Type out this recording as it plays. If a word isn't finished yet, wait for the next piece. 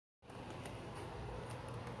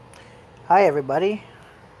Hi everybody,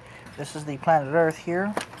 this is the planet Earth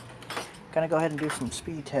here. Gonna go ahead and do some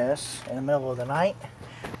speed tests in the middle of the night.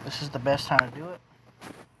 This is the best time to do it.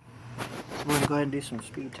 So we're gonna go ahead and do some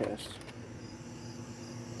speed tests.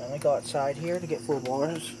 Let me go outside here to get full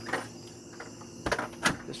bars.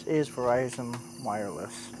 This is Verizon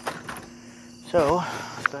Wireless. So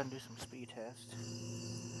let's go ahead and do some speed tests.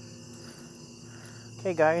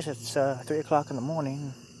 Okay guys, it's 3 o'clock in the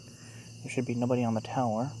morning. There should be nobody on the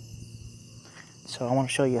tower. So I want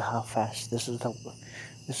to show you how fast this is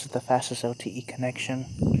the fastest LTE connection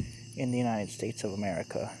in the United States of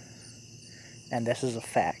America. And this is a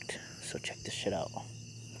fact. So check this shit out.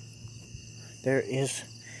 There is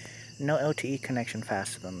no LTE connection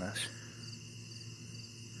faster than this.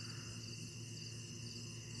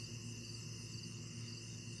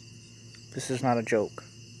 This is not a joke.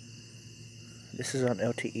 This is on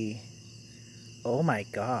LTE. Oh my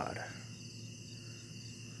god.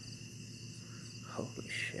 Holy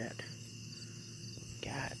shit.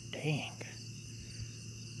 God dang.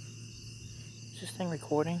 Is this thing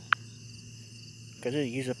recording? Because it'll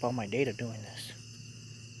use up all my data doing this.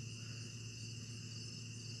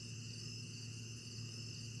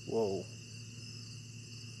 Whoa.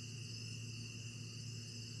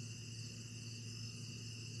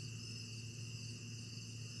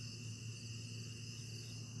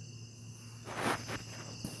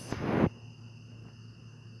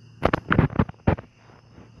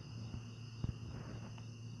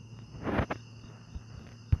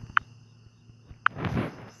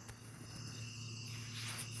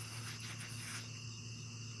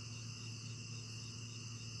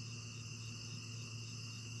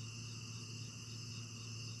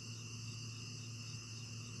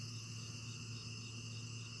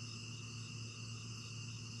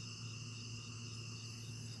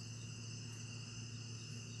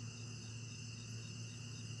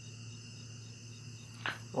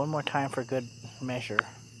 One more time for good measure.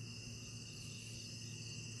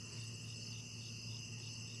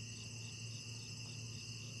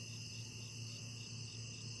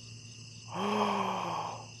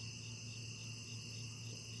 Oh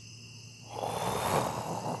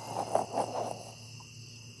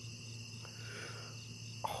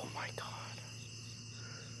my god.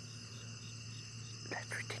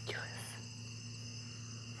 That's ridiculous.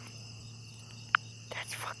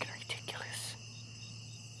 That's fucking ridiculous.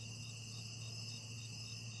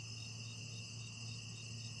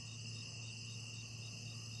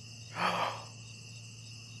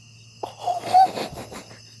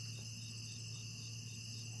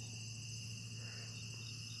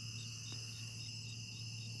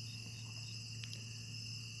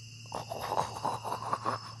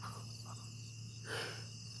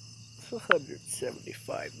 It's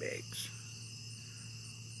 175 megs.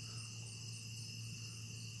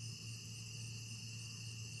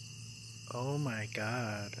 Oh my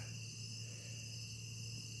god.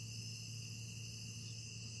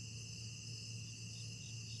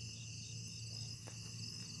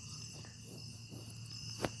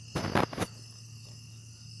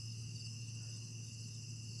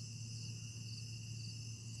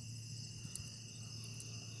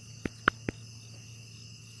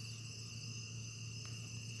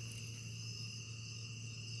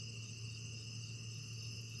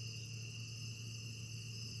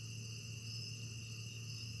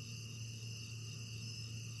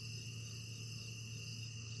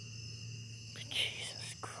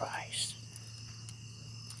 Jesus Christ.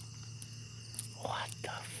 What the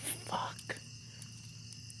fuck?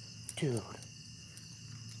 Dude.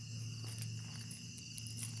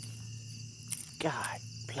 God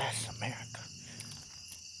bless America.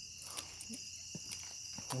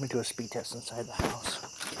 Let me do a speed test inside the house.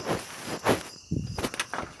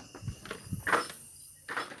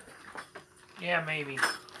 Yeah, maybe.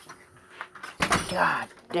 God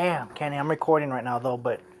damn, Kenny, I'm recording right now though,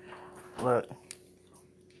 but look.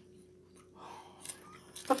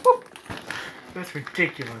 That's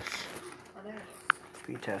ridiculous.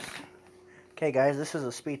 Speed test. Okay guys, this is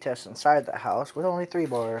a speed test inside the house with only 3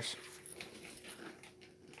 bars.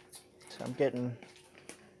 So I'm getting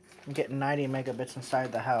 90 megabits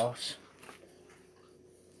inside the house.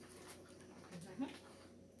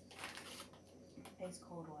 It's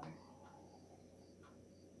cold water.